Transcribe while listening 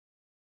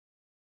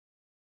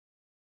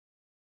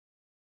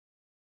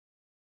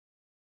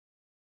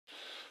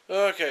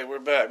Okay, we're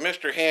back.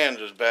 Mr. Hands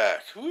is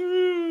back.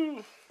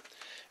 Woo!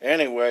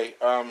 Anyway,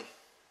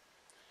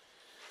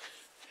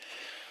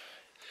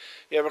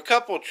 you have a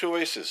couple of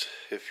choices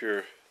if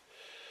you're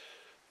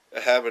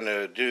having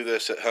to do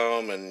this at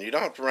home, and you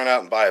don't have to run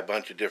out and buy a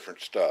bunch of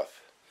different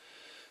stuff.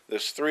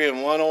 This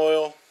 3-in-1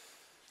 oil,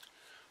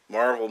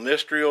 Marvel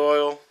Mystery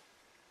Oil,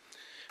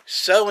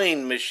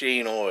 sewing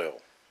machine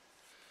oil.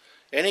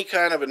 Any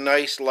kind of a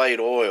nice light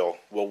oil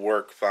will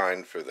work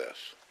fine for this.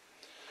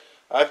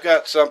 I've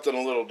got something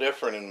a little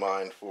different in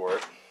mind for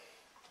it.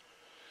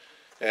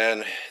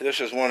 And this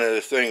is one of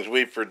the things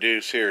we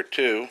produce here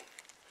too,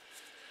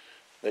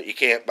 that you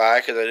can't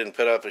buy because I didn't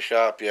put up a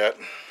shop yet.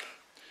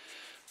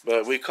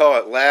 But we call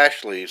it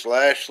Lashley's.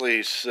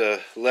 Lashley's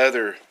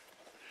leather,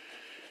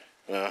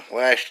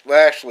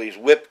 Lashley's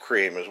whipped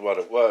cream is what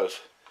it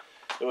was.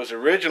 It was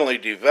originally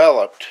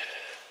developed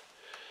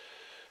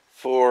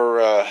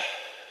for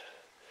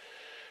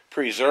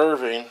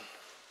preserving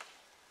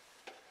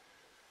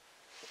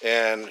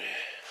and, what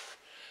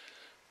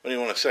do you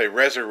want to say,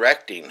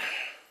 resurrecting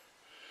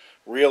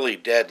really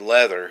dead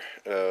leather,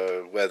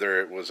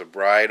 whether it was a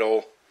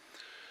bridle,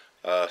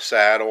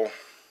 saddle,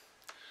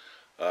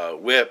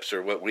 whips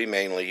are what we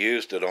mainly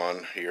used it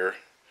on here.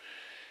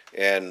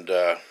 And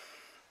I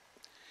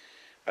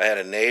had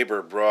a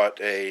neighbor brought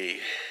I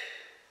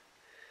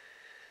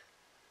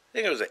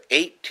think it was an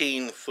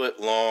 18-foot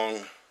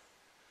long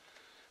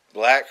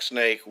black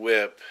snake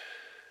whip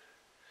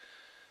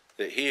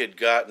that he had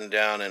gotten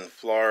down in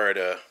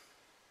Florida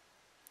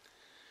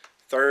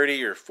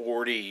 30 or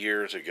 40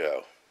 years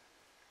ago.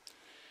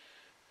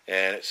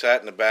 And it sat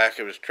in the back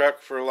of his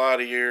truck for a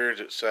lot of years.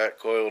 It sat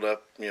coiled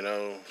up,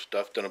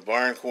 stuffed in a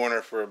barn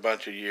corner for a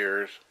bunch of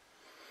years.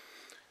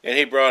 And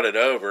he brought it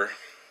over,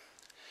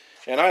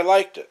 and I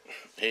liked it.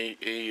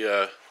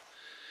 It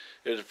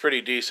was a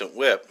pretty decent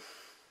whip.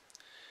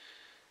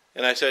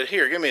 And I said,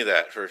 here, give me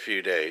that for a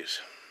few days.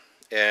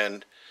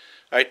 And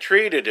I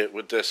treated it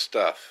with this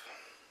stuff.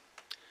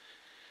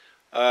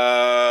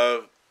 I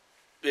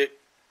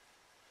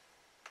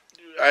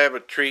have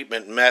a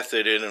treatment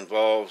method. It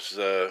involves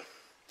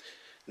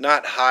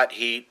not hot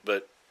heat,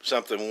 but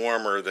something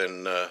warmer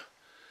than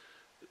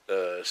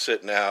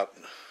sitting out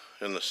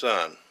in the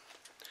sun.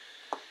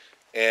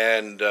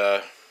 And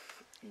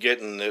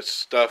getting this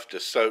stuff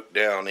to soak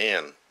down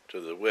in to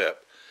the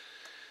whip.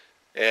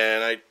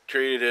 And I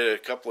treated it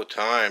a couple of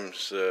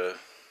times,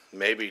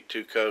 maybe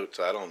 2 coats,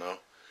 I don't know.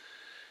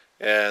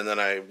 And then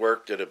I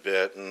worked it a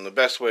bit, and the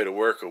best way to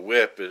work a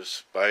whip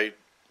is by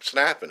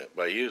snapping it,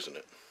 by using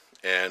it.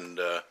 And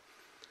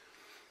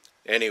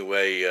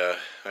anyway,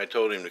 I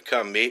told him to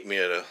come meet me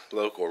at a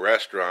local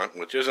restaurant,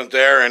 which isn't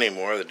there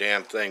anymore. The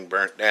damn thing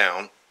burnt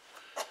down.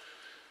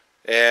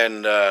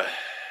 And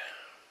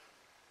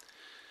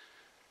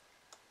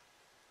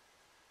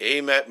he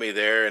met me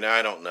there, and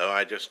I don't know,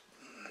 I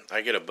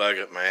get a bug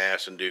up my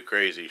ass and do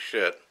crazy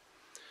shit.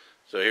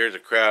 So here's a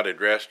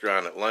crowded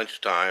restaurant at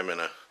lunchtime,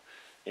 and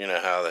you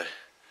know how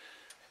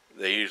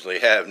they usually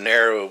have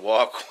narrow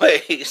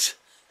walkways.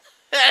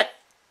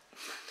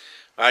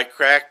 I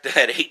cracked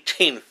that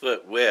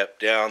 18-foot whip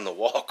down the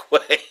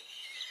walkway,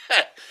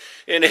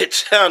 and it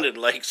sounded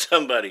like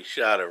somebody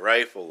shot a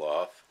rifle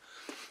off.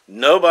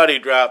 Nobody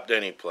dropped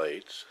any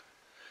plates.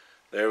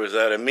 There was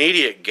that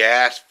immediate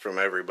gasp from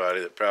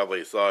everybody that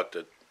probably thought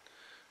that,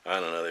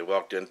 I don't know, they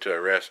walked into a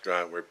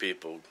restaurant where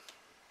people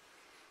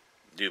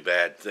do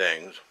bad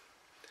things.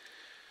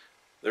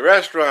 The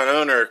restaurant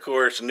owner, of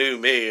course, knew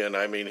me, and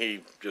I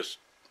mean,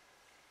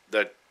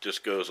 that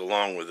just goes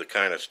along with the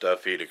kind of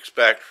stuff he'd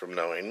expect from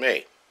knowing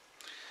me.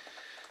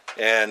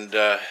 And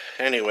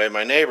anyway,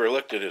 my neighbor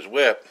looked at his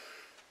whip,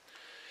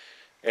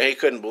 and he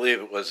couldn't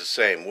believe it was the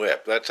same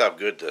whip. That's how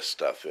good this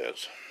stuff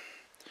is.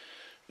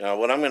 Now,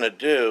 what I'm going to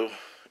do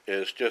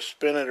is just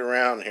spin it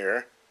around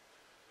here.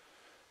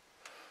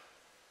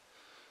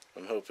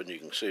 I'm hoping you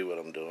can see what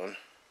I'm doing.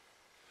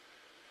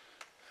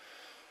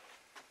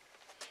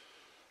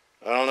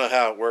 I don't know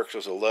how it works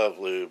as a love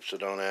lube, so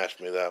don't ask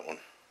me that one.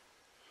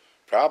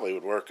 Probably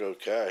would work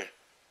okay.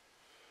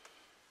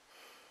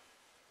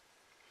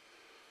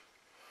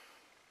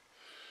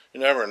 You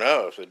never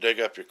know. If they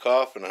dig up your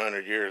coffin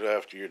 100 years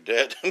after you're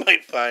dead, they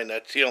might find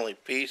that's the only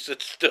piece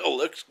that still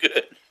looks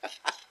good.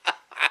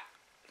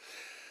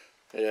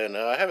 Yeah,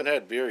 no, I haven't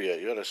had beer yet.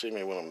 You ought to see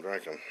me when I'm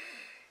drinking.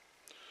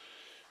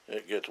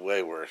 It gets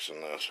way worse than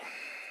this.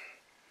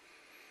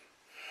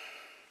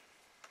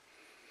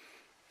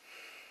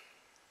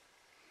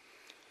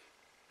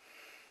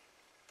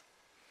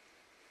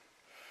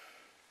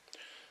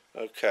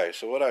 Okay,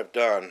 so what I've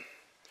done is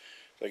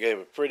I gave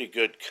a pretty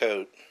good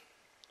coat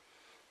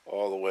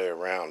all the way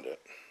around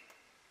it.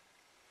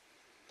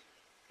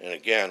 And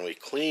again, we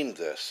cleaned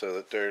this so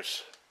that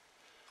there's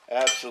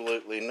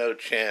absolutely no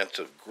chance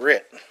of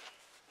grit.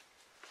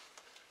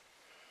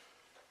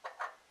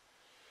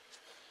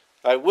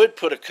 I would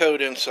put a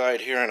coat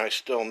inside here, and I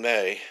still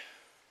may.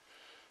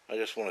 I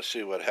just want to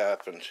see what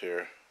happens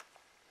here.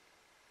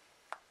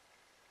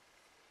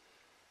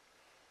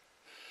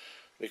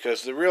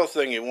 Because the real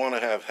thing you want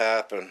to have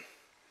happen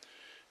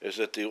is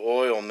that the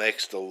oil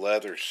makes the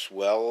leather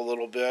swell a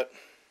little bit.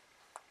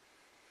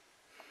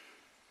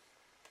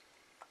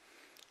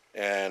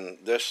 And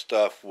this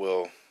stuff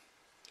will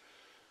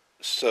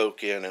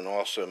soak in and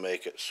also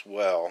make it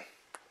swell.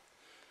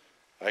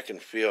 I can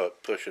feel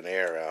it pushing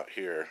air out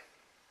here.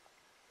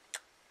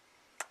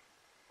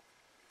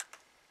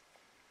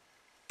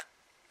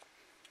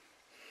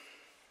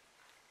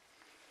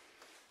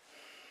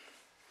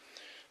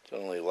 It's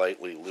only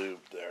lightly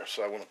lubed there,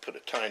 so I want to put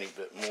a tiny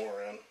bit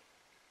more in.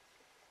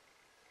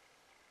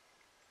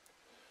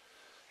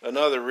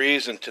 Another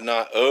reason to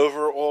not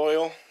over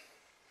oil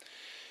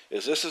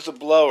is this is a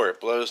blower.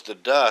 It blows the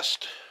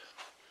dust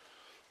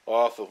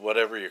off of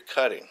whatever you're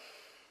cutting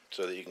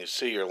so that you can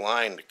see your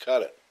line to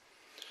cut it.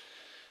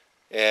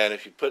 And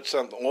if you put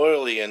something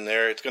oily in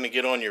there, it's going to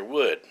get on your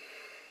wood.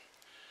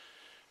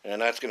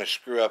 And that's going to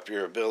screw up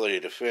your ability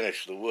to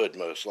finish the wood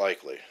most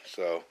likely.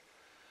 So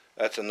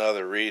that's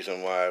another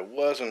reason why I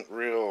wasn't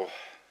real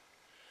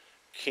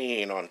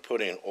keen on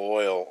putting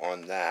oil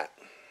on that.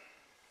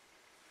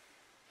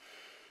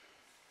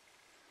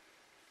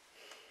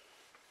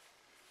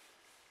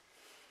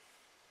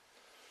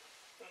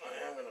 And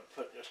I am going to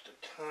put just a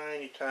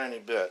tiny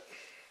bit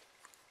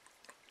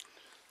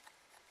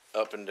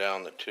up and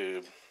down the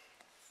tube.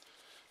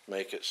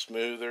 Make it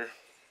smoother.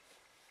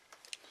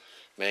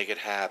 Make it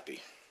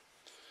happy.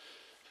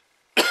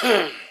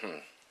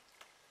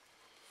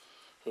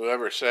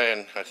 Whoever's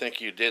saying, I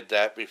think you did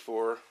that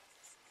before,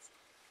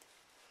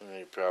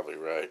 you're probably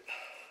right.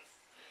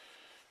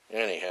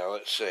 Anyhow,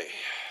 let's see.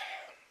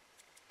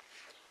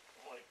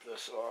 Wipe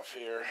this off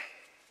here.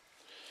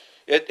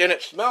 And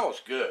it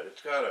smells good.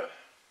 It's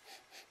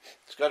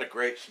got a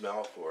great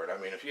smell for it.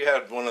 I mean, if you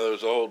had one of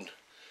those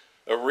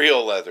a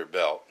real leather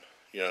belt,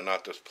 you know,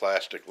 not this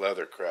plastic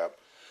leather crap,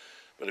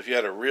 but if you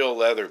had a real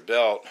leather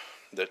belt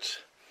that's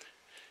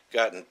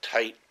gotten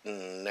tight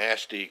and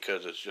nasty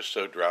because it's just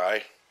so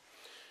dry,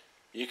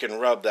 you can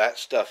rub that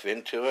stuff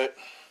into it.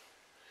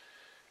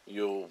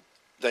 You'll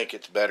think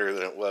it's better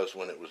than it was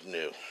when it was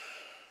new.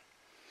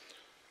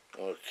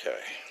 Okay.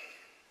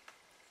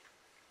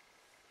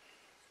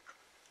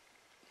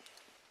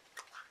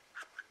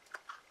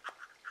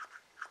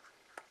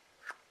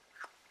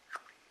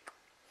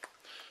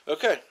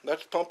 Okay,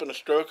 that's pumping a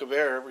stroke of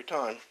air every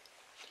time.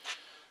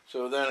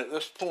 So then at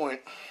this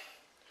point,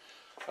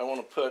 I want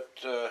to put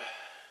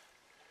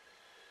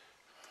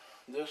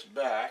this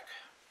back.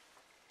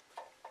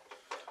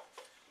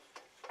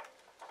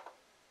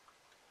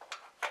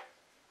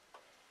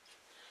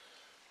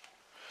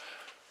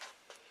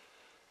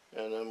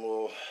 And then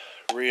we'll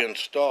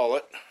reinstall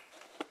it.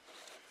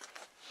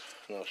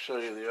 And I'll show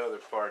you the other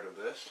part of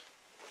this.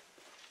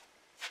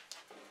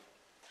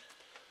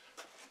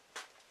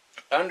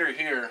 Under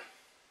here,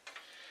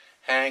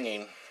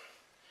 hanging,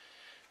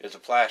 is a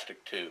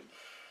plastic tube.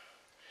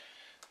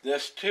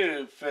 This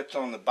tube fits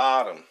on the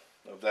bottom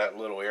of that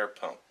little air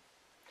pump.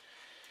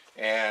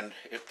 And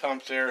it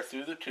pumps air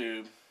through the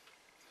tube.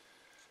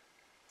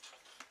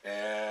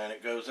 And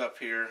it goes up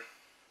here,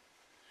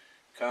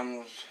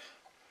 comes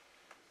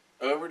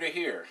over to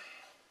here,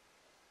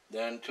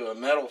 then to a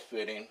metal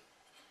fitting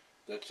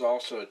that's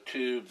also a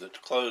tube that's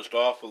closed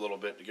off a little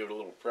bit to give it a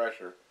little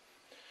pressure.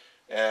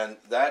 And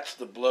that's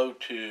the blow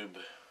tube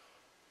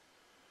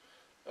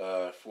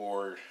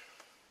for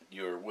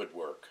your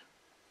woodwork.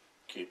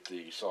 Keep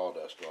the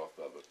sawdust off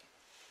of it.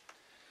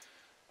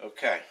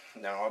 Okay,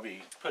 now I'll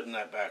be putting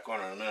that back on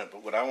in a minute,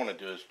 but what I want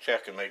to do is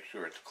check and make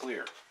sure it's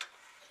clear.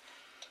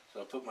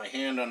 So I'll put my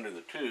hand under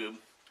the tube.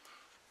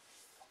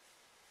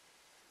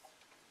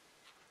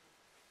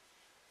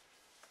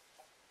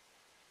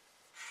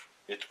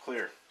 It's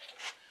clear.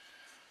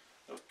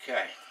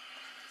 Okay.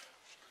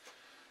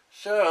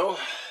 So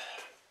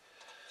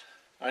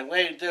I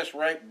laid this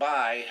right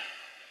by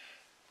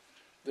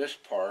this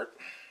part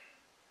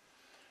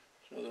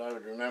so that I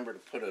would remember to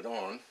put it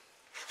on.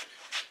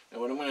 And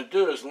what I'm going to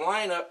do is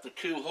line up the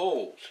two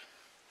holes.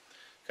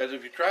 Because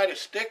if you try to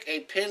stick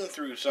a pin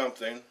through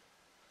something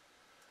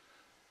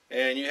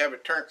and you have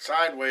it turned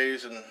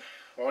sideways and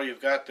all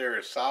you've got there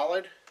is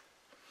solid,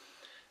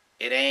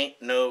 it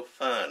ain't no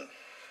fun.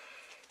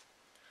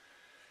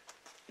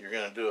 You're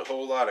going to do a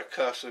whole lot of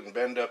cussing,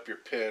 bend up your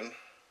pin.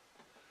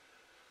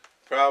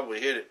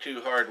 Probably hit it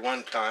too hard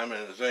one time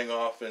and zing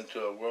off into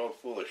a world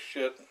full of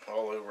shit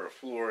all over a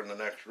floor in the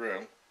next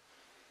room.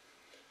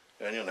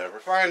 And you'll never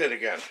find it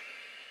again.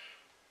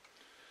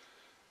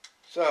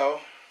 So,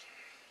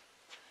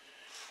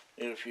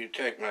 if you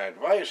take my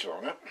advice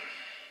on it,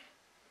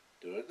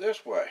 do it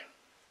this way.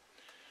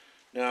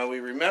 Now we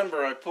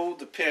remember I pulled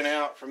the pin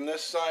out from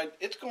this side.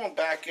 It's going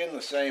back in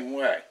the same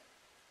way.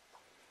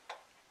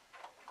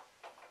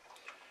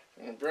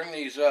 I'm going to bring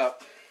these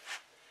up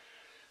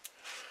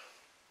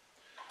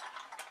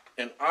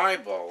and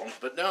eyeball them,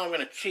 but now I'm going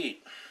to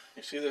cheat.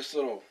 You see this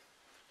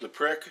the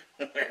prick?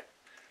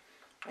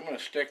 I'm going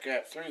to stick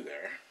that through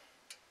there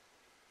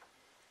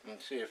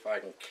and see if I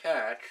can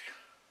catch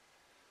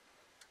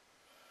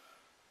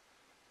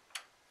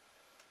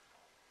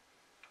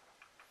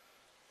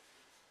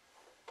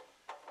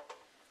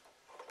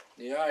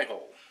the eye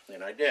hole,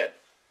 and I did.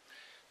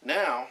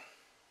 Now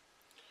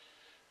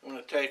I'm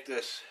going to take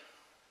this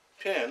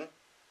pin.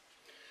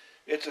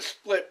 It's a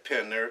split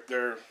pin.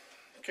 They're in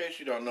case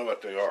you don't know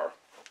what they are.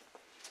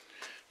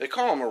 They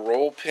call them a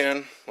roll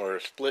pin or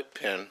a split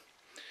pin,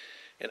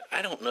 and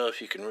I don't know if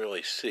you can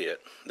really see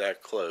it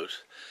that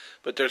close,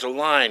 but there's a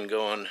line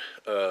going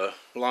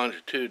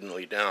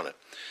longitudinally down it.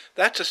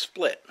 That's a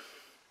split.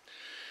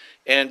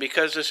 And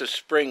because this is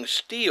spring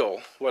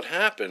steel, what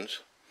happens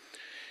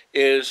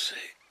is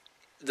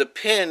the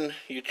pin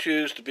you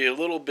choose to be a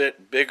little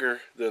bit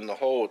bigger than the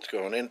hole it's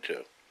going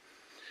into.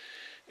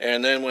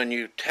 And then when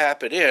you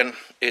tap it in,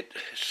 it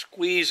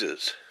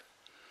squeezes.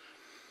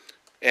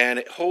 And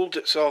it holds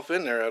itself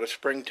in there out of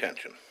spring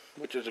tension,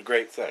 which is a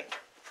great thing.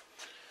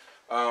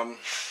 I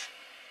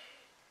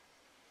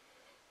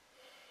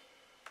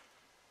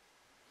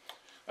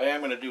am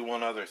going to do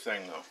one other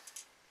thing though.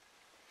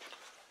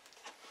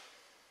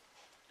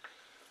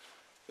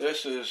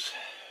 This is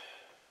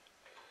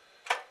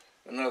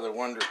another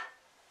Wonder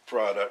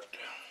product.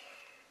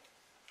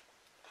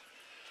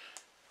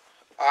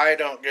 I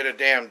don't get a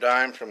damn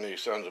dime from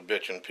these sons of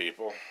bitchin'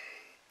 people.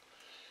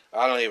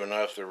 I don't even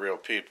know if they're real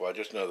people. I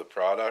just know the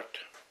product.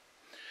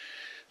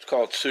 It's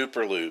called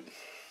Super Lube.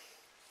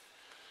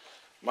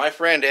 My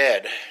friend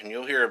Ed, and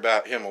you'll hear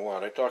about him a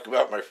lot. I talk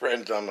about my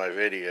friends on my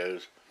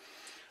videos.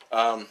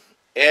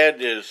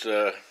 Ed is,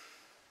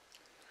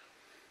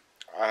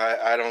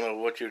 I don't know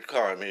what you'd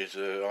call him. He's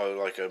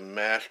like a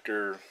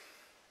master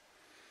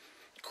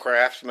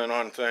craftsman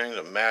on things,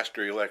 a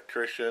master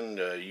electrician.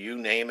 You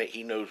name it,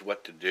 he knows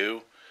what to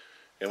do.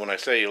 And when I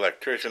say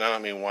electrician, I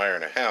don't mean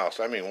wiring a house.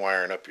 I mean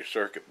wiring up your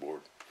circuit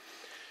board.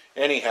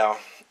 Anyhow,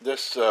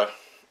 this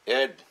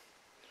Ed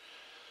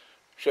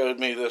showed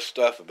me this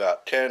stuff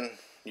about 10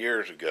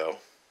 years ago.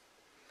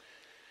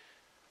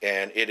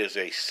 And it is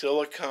a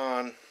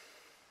silicone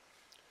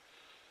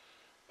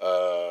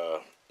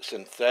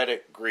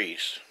synthetic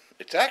grease.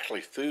 It's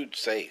actually food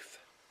safe.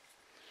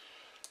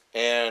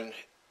 And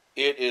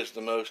it is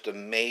the most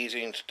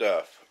amazing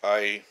stuff.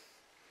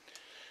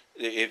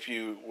 If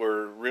you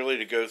were really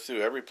to go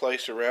through every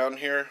place around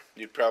here,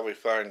 you'd probably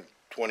find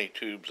 20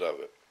 tubes of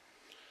it.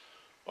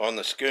 On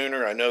the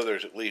schooner, I know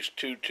there's at least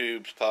 2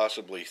 tubes,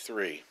 possibly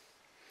 3.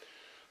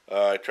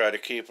 I try to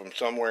keep them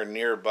somewhere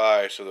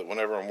nearby so that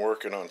whenever I'm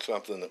working on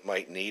something that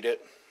might need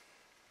it,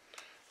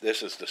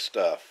 this is the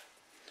stuff.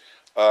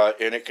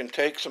 And it can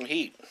take some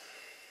heat.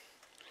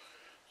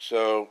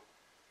 So,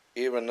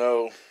 even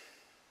though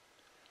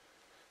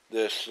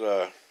this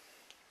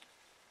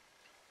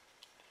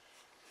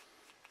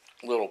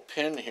little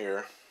pin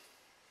here,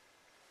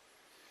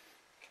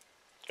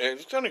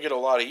 it's going to get a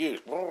lot of use,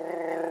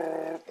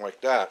 like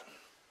that.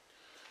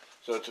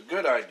 So it's a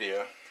good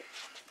idea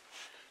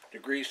to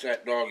grease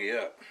that doggy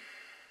up.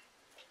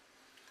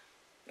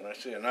 And I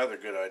see another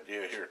good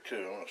idea here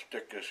too. I'm going to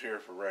stick this here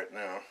for right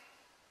now.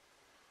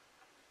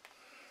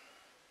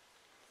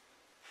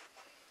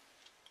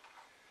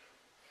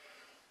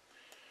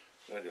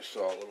 I just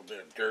saw a little bit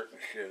of dirt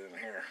and shit in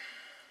here.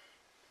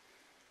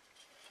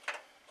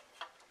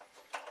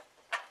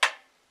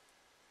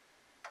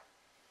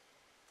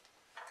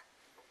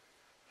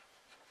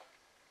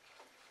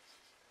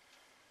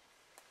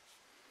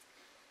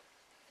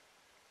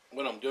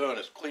 What I'm doing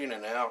is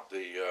cleaning out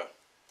the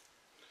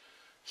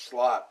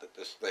slot that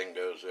this thing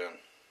goes in.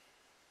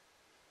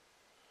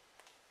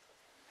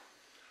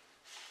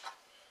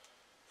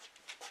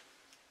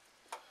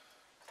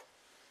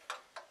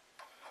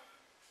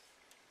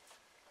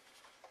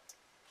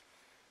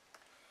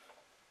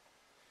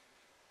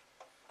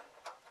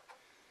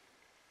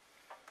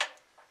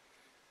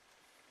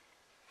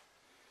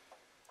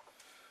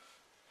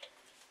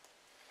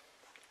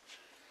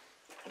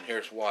 And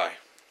here's why.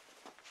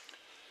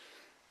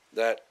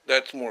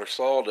 That's more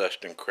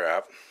sawdust and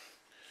crap,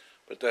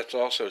 but that's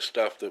also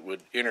stuff that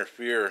would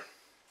interfere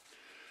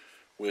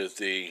with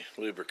the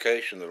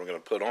lubrication that we're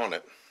going to put on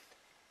it.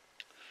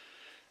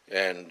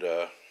 And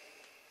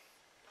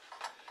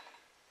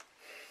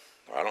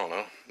I don't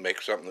know,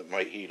 make something that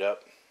might heat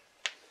up.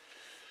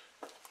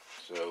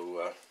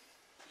 So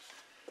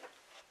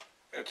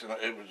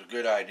it was a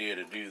good idea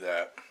to do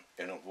that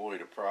and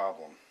avoid a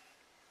problem.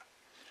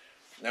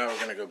 Now we're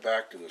going to go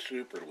back to the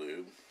Super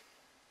Lube.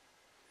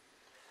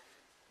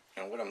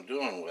 And what I'm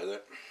doing with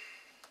it,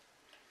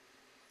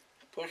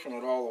 pushing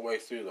it all the way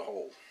through the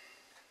hole.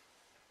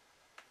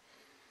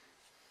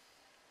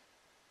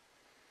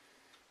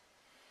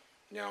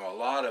 Now a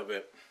lot of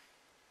it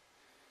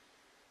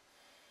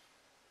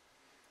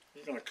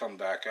is going to come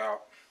back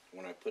out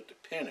when I put the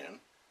pin in,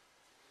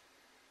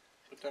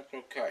 but that's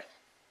okay.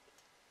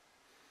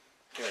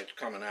 Okay, it's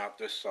coming out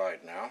this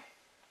side now.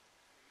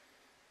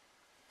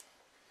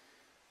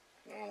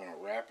 Now I'm going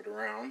to wrap it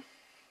around.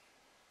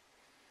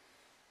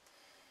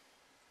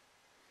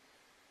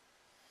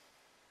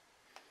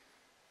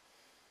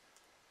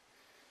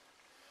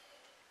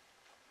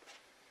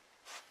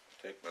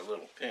 Take my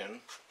little pin.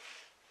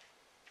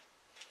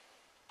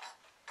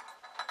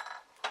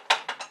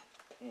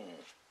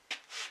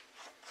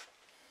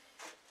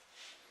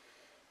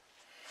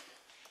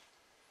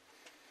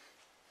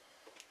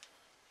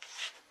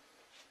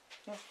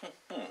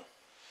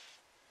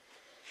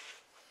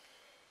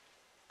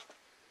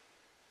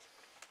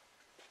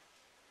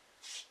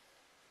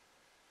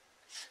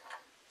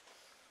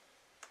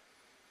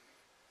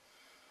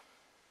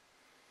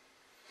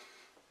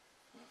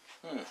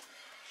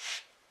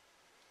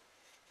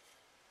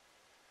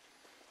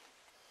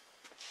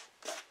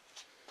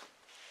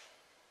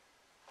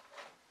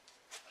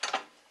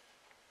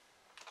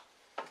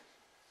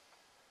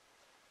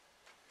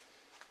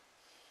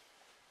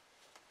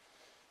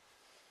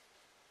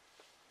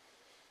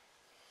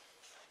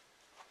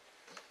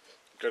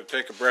 Gotta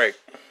take a break.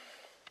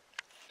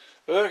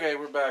 Okay,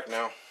 we're back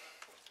now.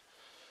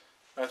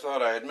 I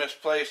thought I had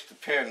misplaced the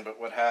pin,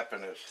 but what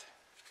happened is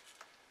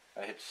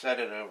I had set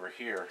it over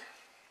here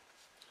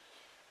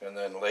and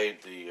then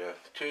laid the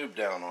tube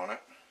down on it.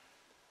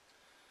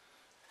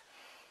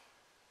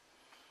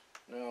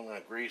 Now I'm going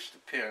to grease the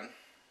pin.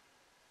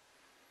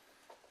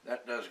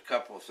 That does a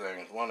couple of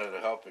things. One,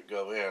 it'll help it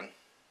go in,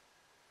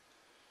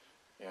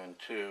 and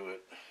two,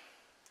 it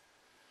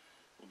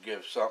will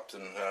give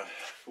something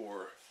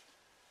for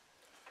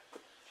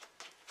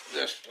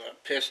this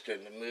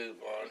piston to move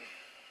on.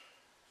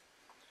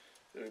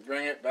 So we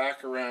bring it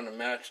back around to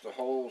match the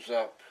holes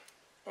up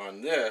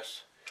on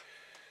this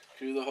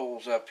to the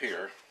holes up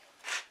here.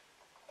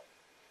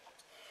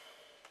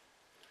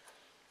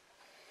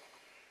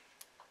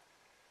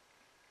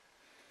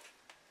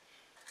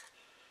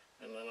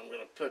 And then I'm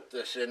going to put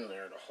this in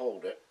there to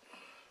hold it.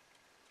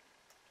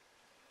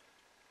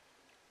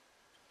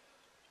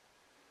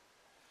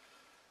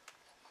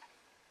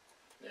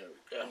 There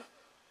we go.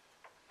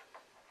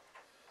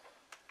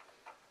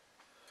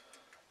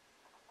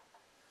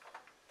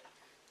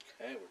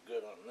 Okay, we're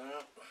good on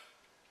that.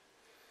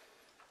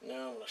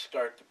 Now I'm going to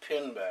start the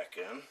pin back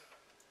in.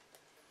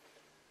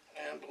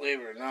 And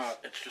believe it or not,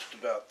 it's just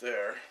about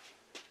there.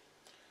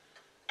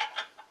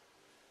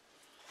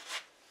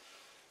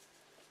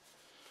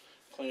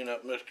 Clean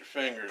up Mr.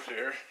 Fingers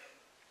here.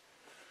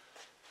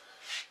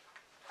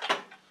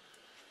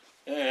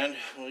 And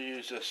we'll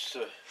use this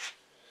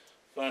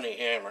funny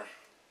hammer.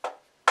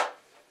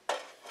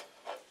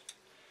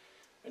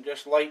 And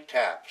just light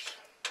taps.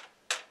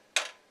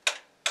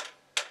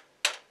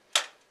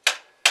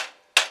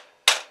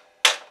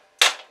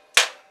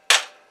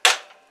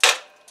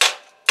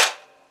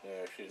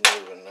 Yeah, she's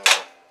moving now.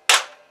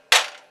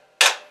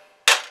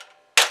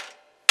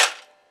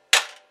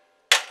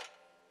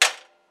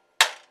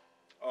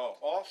 Oh,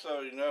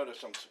 also you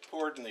notice I'm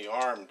supporting the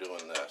arm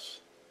doing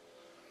this,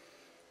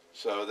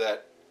 so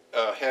that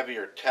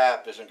heavier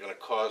tap isn't going to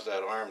cause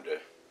that arm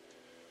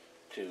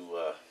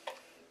to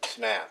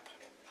snap.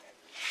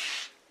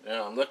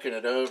 Now I'm looking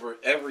it over.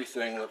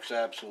 Everything looks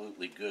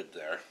absolutely good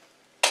there.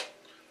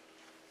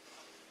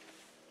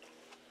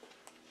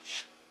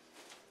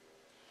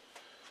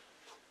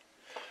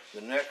 The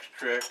next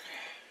trick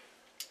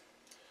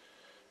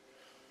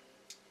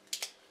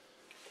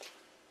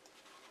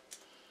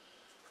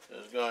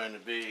is going to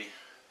be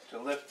to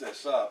lift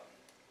this up.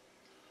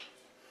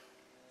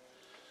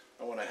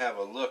 I want to have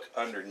a look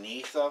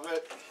underneath of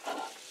it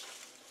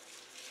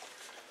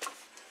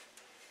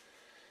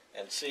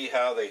and see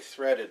how they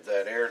threaded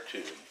that air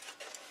tube.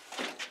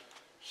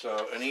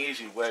 So an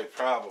easy way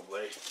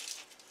probably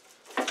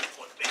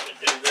would be to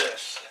do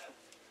this.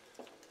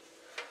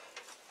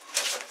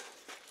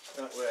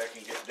 That way I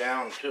can get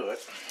down to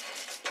it.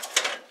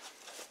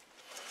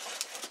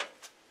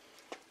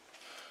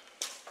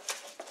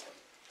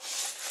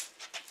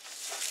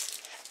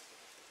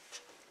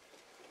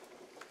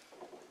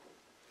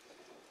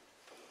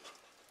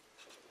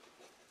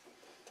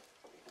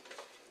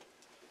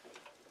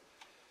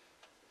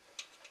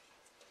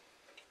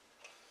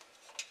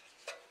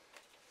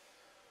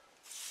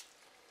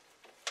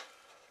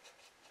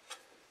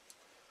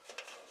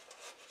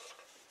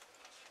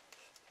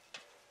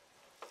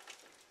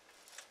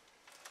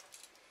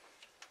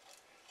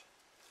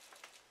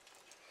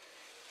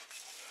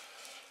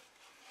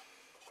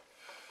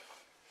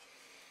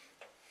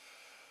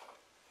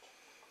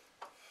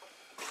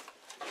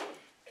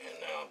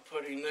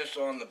 Putting this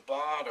on the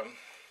bottom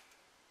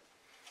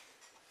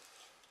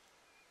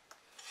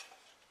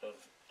of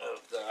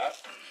that.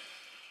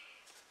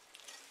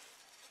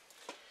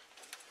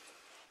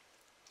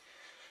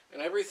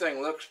 And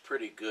everything looks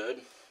pretty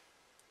good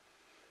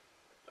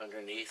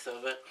underneath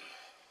of it.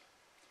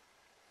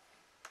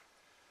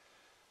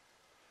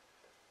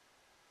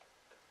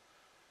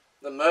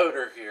 The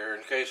motor here,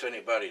 in case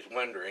anybody's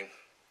wondering,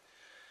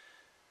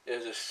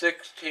 is a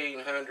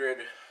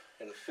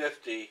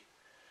 1650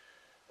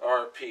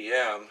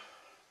 RPM,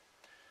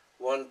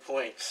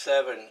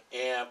 1.7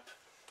 amp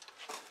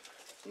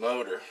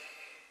motor.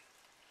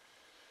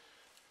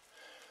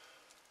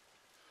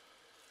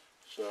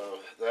 So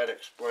that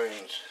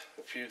explains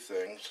a few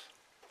things,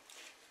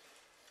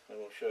 and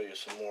we'll show you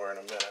some more in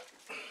a minute.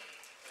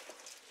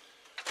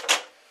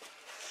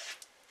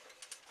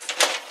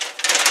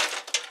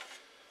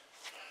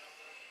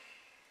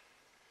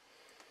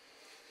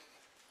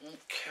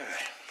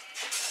 Okay.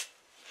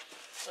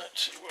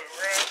 Let's see where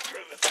we're at for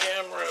the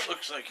camera. It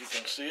looks like you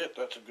can see it.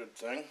 That's a good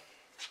thing.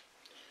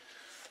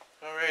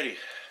 Alrighty,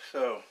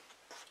 so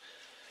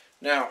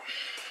now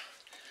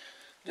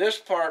this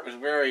part was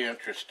very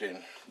interesting.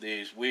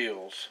 These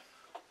wheels,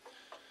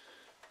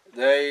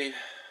 they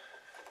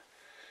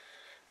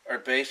are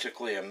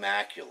basically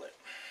immaculate.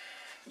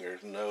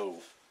 There's no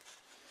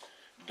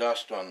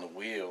dust on the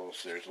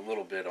wheels. There's a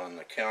little bit on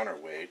the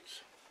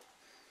counterweights.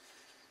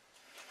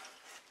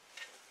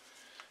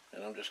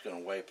 And I'm just going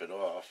to wipe it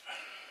off.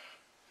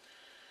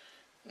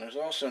 And there's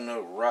also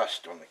no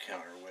rust on the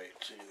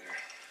counterweights either,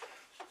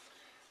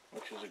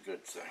 which is a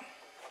good thing.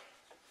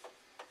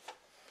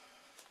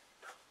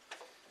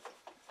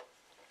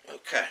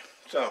 Okay,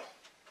 so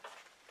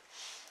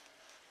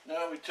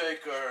now we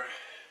take our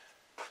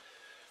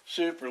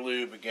super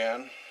lube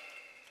again,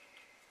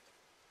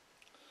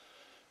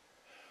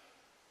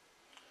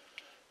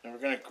 and we're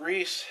going to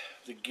grease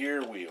the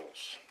gear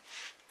wheels.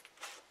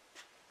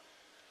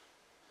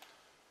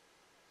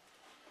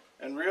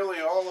 And really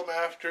all I'm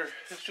after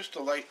is just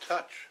a light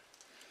touch.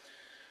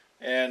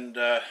 And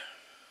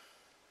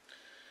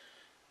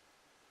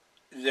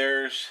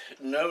there's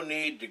no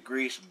need to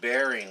grease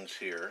bearings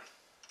here.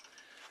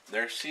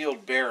 They're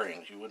sealed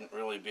bearings. You wouldn't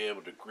really be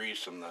able to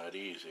grease them that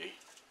easy.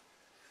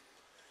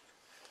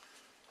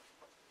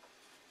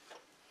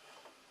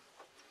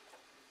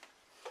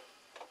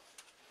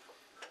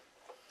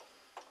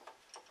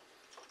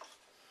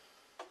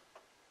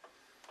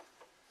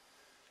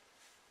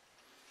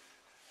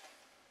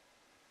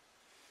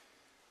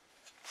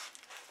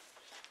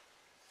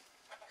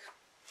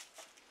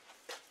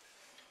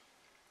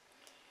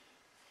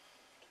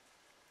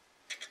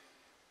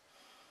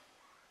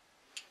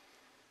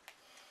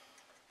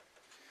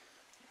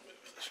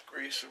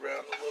 Grease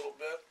around a little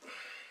bit.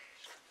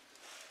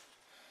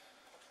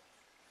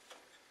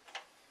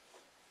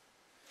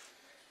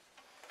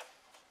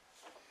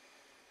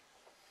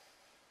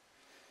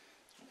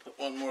 Put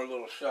one more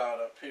little shot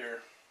up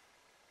here.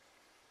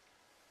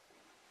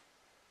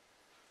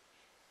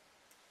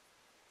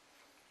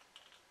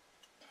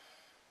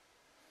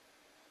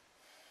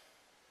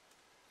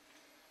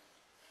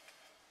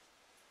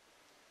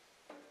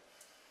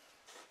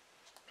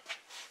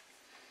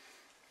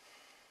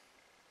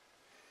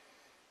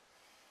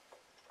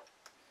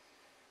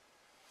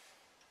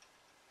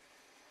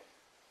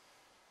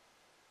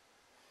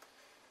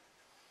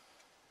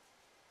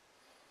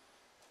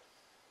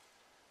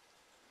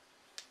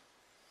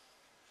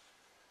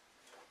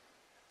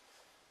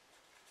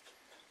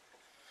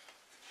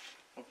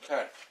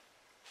 Okay.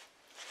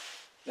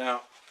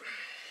 Now,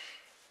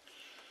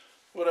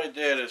 what I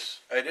did is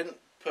I didn't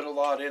put a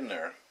lot in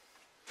there,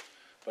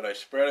 but I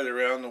spread it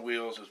around the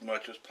wheels as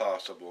much as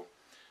possible.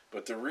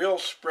 But the real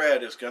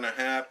spread is going to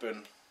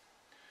happen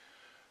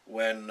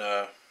when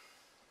I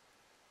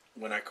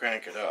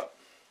crank it up.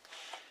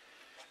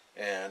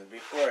 And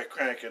before I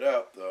crank it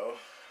up, though,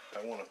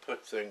 I want to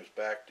put things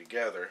back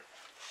together.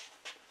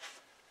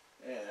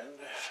 And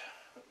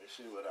let me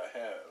see what I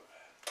have.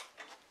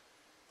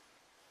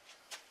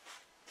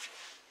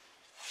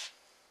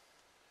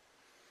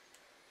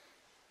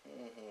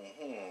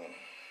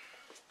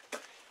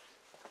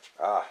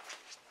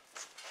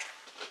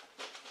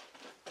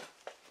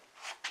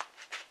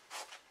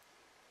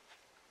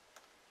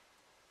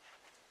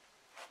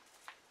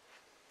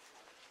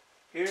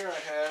 Here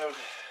I have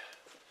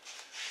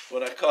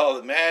what I call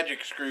the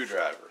magic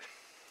screwdriver.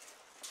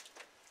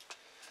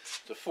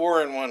 It's a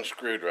 4-in-1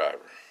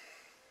 screwdriver.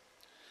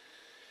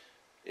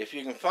 If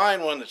you can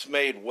find one that's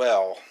made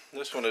well,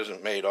 this one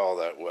isn't made all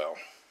that well.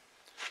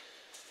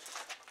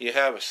 You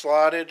have a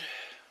slotted,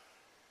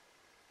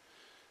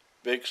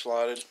 big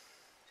slotted,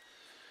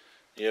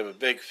 you have a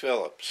big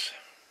Phillips.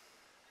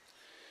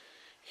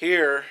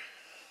 Here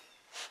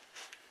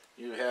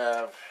you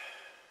have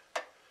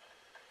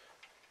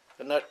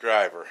a nut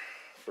driver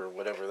for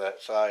whatever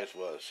that size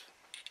was.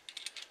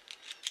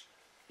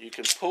 You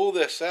can pull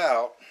this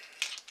out,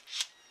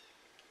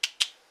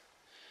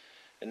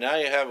 and now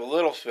you have a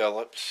little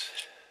Phillips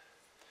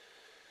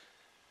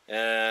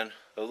and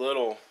a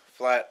little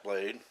flat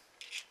blade,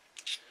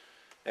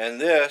 and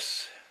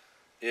this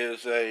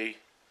is a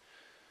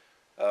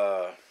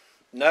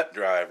nut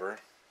driver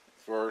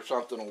for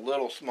something a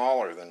little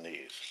smaller than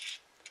these.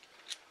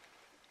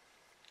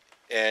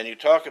 And you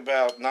talk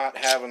about not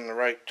having the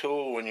right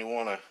tool when you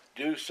want to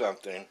do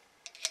something.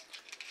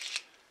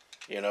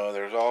 You know,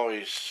 there's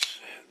always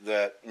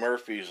that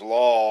Murphy's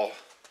Law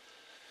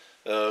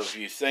of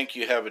you think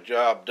you have a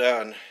job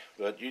done,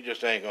 but you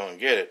just ain't going to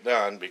get it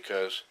done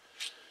because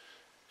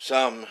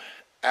some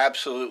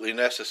absolutely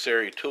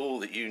necessary tool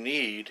that you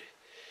need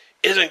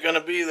isn't going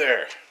to be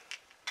there.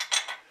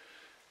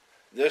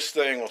 This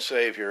thing will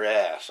save your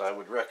ass. I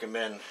would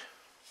recommend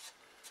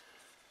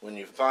when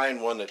you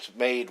find one that's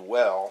made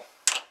well,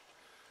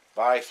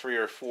 buy 3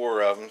 or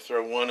 4 of them,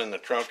 throw one in the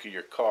trunk of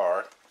your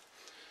car,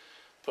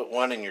 put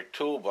one in your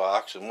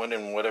toolbox, and one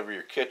in whatever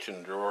your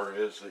kitchen drawer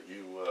is that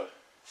you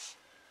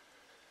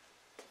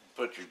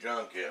put your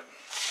junk in.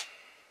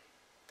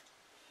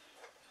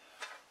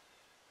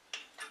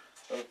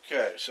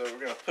 Okay, so we're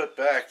going to put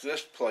back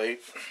this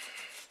plate.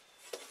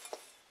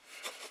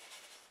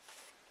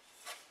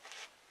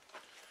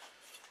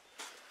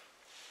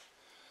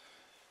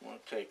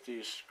 take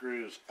these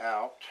screws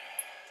out.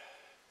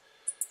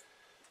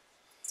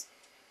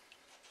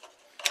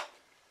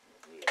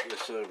 Move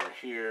this over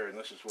here, and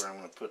this is where I'm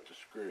going to put the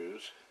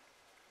screws.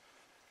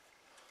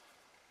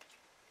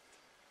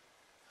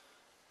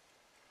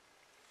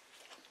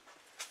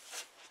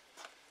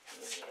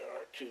 And there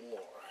are two more.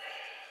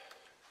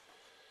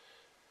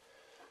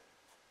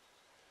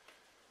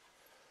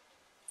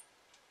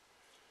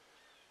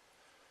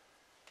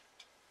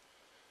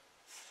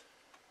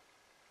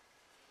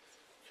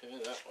 Okay,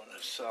 that one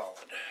is solid.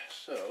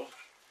 So,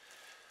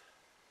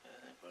 I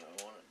think what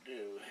I want to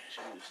do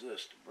is use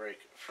this to break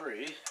it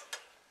free.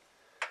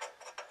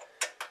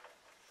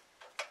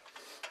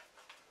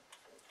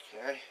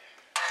 Okay.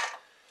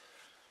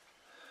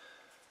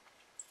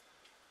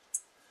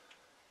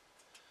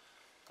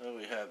 So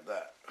we have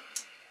that.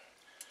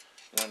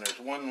 And then there's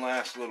one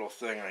last little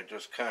thing I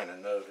just kind of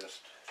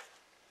noticed.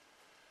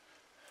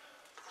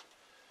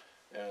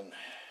 And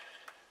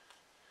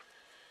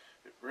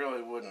it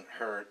really wouldn't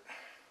hurt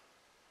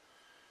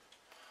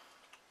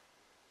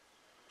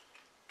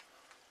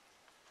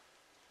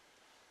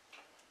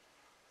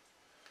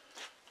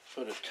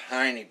put a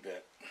tiny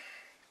bit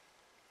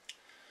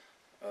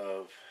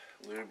of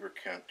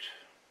lubricant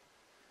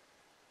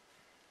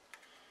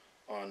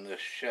on this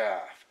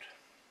shaft,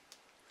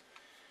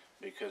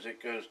 because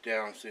it goes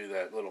down through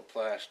that little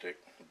plastic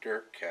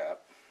dirt cap.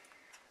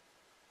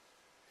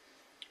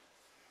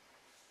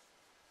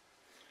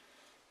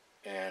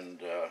 And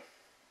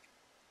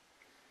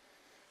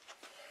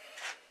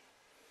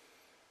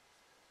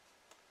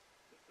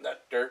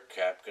that dirt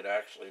cap could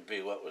actually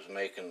be what was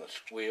making the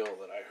squeal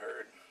that I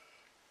heard.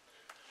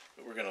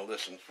 But we're going to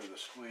listen for the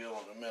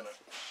squeal in a minute.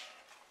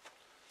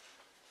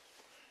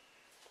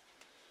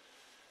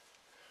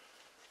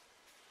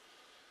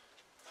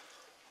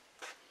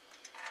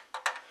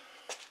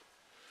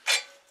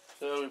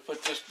 So we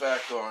put this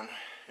back on.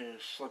 You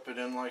just slip it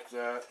in like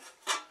that.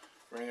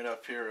 Bring it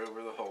up here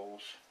over the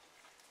holes.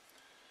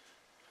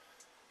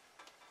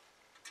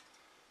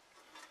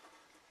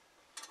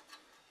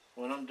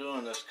 When I'm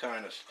doing this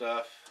kind of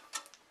stuff,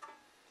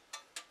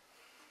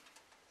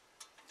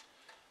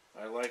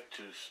 I like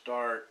to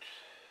start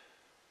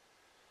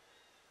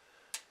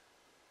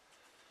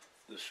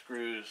the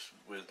screws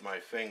with my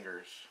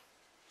fingers.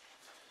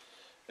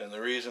 And the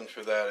reason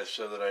for that is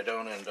so that I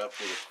don't end up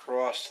with a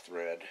cross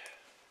thread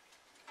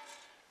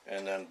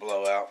and then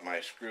blow out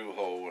my screw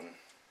hole and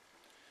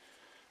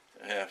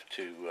have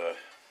to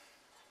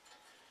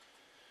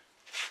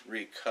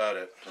recut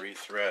it,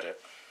 rethread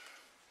it,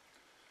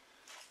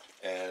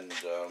 and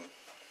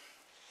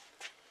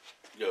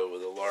go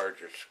with a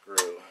larger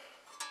screw.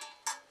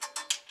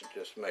 It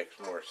just makes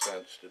more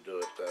sense to do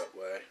it that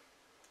way.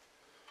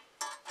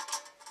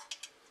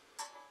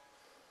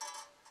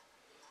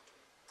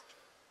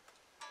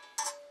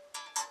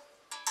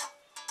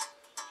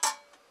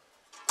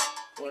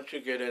 Once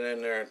you get it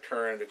in there and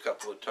turn it a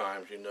couple of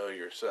times, you know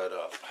you're set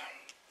up.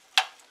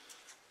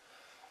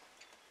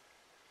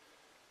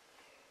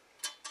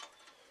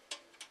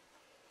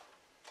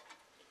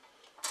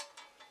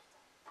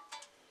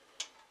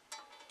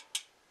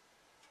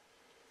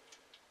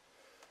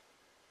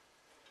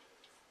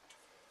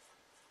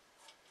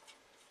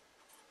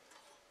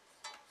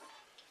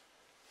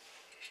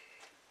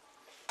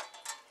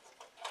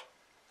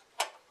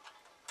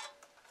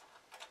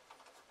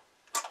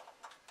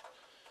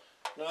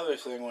 Another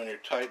thing, when you're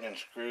tightening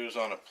screws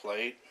on a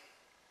plate,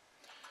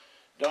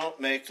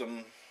 don't make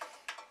them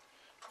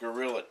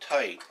gorilla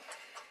tight,